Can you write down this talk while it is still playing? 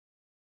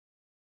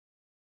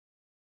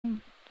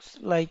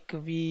Like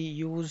we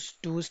use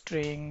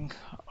toString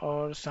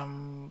or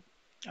some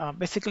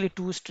basically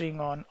toString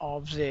on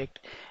object,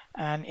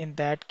 and in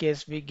that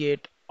case we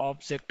get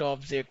object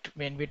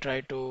when we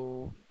try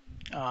to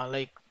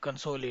like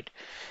console it.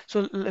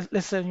 So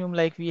let's assume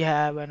like we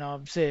have an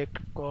object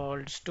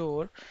called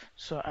store.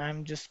 So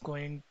I'm just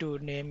going to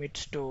name it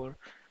store,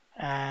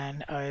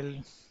 and I'll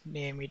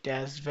name it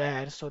as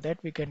var so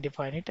that we can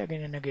define it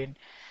again and again.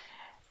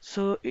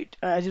 So it,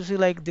 as you see,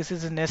 like this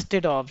is a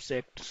nested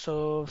object.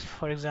 So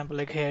for example,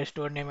 like here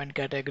store name and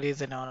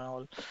categories and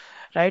all.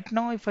 Right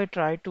now, if I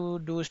try to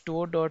do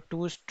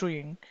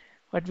store.toString,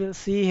 what we'll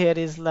see here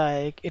is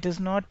like it is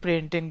not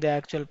printing the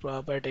actual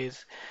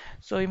properties.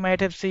 So you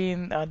might have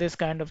seen this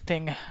kind of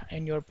thing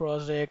in your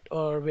project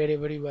or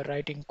wherever you were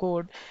writing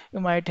code. You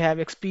might have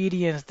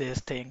experienced this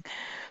thing.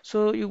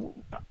 So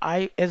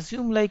I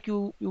assume like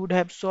you would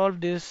have solved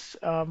this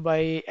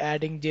by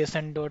adding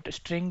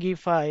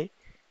JSON.stringify.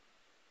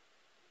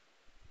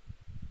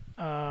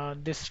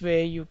 This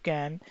way you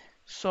can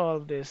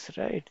solve this,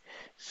 right?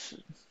 S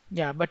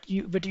Yeah, but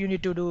you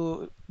need to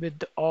do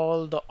with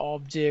all the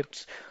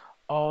objects,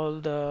 all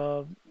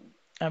the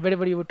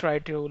whenever you try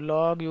to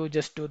log, you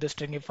just do the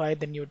stringify,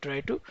 then you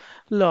try to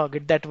log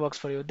it. That works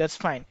for you. That's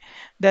fine.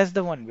 That's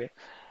the one way.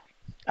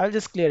 I'll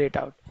just clear it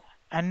out.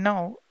 And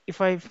now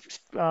if I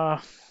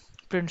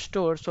print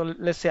store, so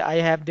let's say I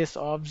have this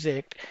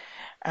object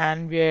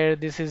and where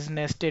this is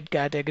nested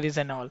categories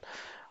and all.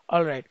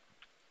 All right.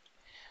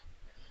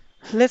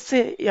 Let's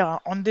say, yeah,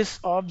 on this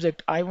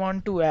object, I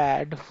want to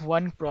add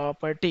one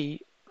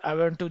property. I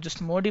want to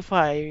just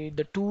modify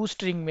the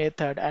toString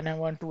method and I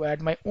want to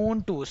add my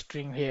own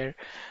toString here.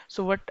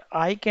 So what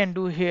I can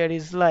do here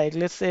is like,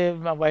 let's say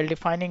while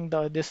defining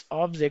this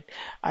object,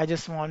 I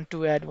just want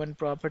to add one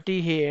property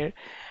here.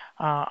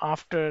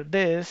 After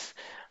this,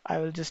 I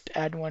will just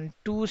add one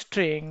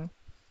toString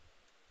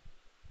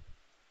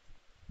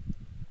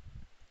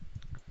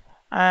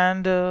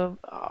and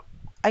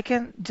I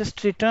can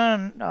just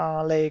return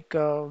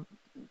a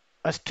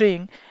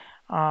string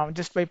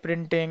just by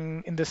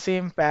printing in the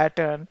same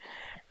pattern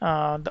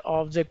the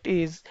object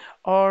is,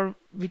 or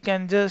we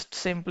can just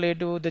simply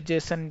do the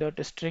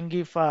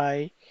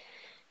JSON.stringify.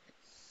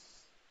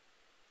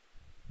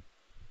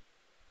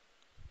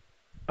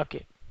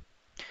 Okay,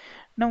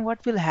 now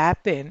what will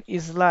happen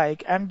is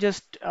like I'm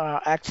just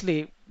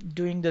actually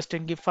doing the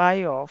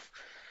stringify of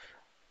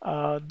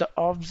the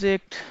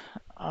object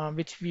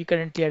which we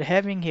currently are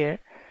having here.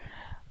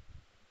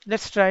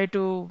 Let's try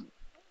to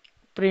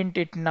print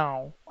it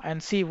now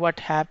and see what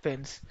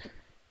happens.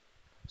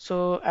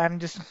 So I'm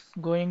just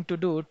going to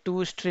do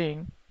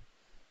toString.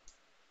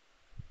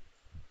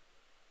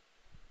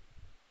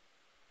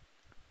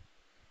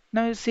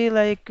 Now you see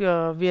like we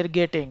are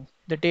getting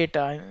the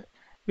data.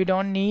 We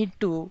don't need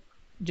to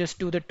just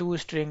do the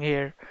toString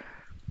here.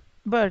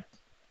 But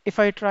if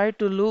I try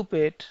to loop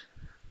it,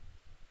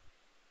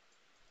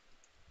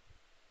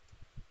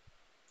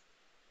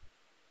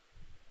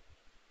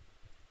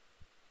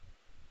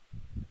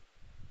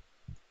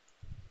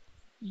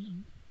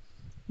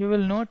 you will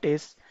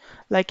notice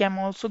like I'm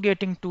also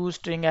getting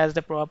toString as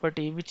the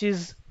property, which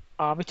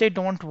I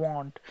don't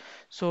want.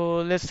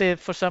 So let's say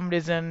for some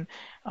reason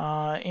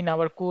in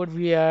our code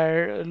we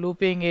are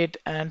looping it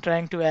and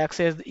trying to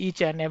access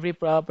each and every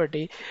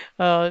property.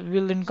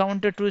 We'll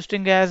encounter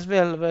toString as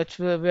well,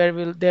 where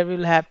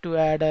we'll have to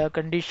add a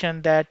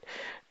condition that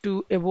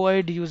to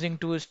avoid using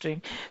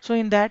toString. So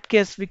in that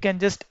case, we can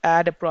just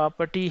add a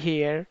property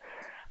here.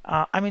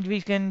 I mean,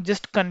 we can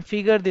just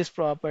configure this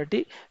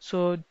property.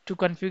 So to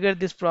configure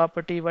this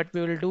property, what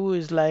we will do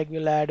is like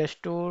we'll add a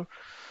store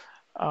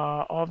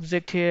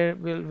object here.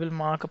 We'll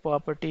mark a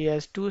property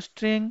as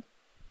toString,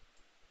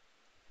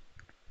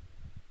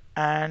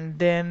 and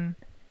then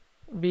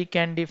we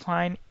can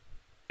define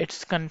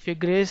its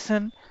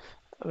configuration.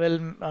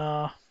 We'll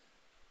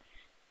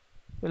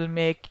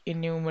make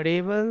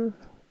enumerable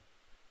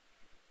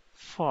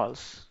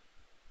false.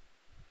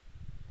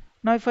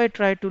 Now if I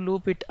try to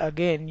loop it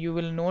again, you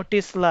will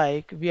notice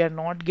like we are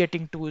not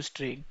getting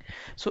toString.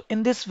 So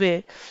in this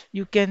way,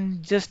 you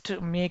can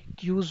just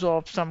make use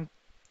of some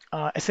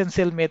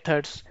essential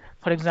methods.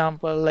 For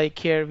example, like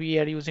here we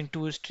are using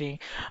toString.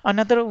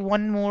 Another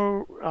one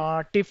more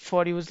tip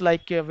for you is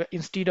like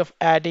instead of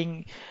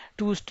adding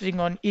toString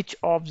on each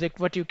object,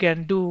 what you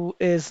can do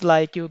is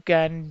like you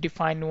can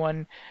define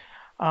one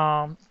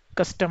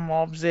custom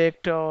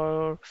object,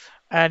 or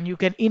and you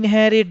can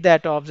inherit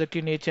that object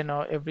in each and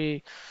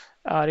every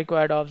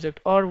required object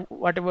or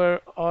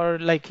whatever. Or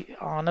like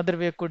another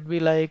way could be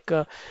like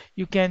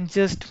you can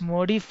just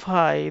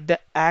modify the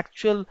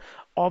actual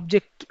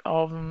object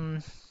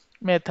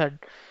method.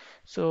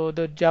 So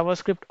the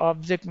JavaScript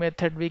object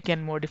method, we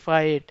can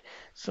modify it.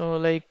 So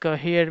like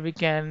here we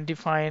can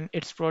define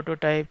its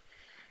prototype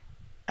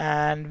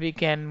and we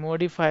can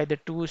modify the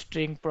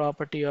toString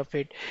property of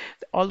it.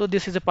 Although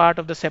this is a part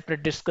of the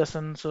separate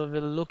discussion, so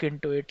we'll look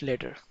into it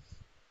later.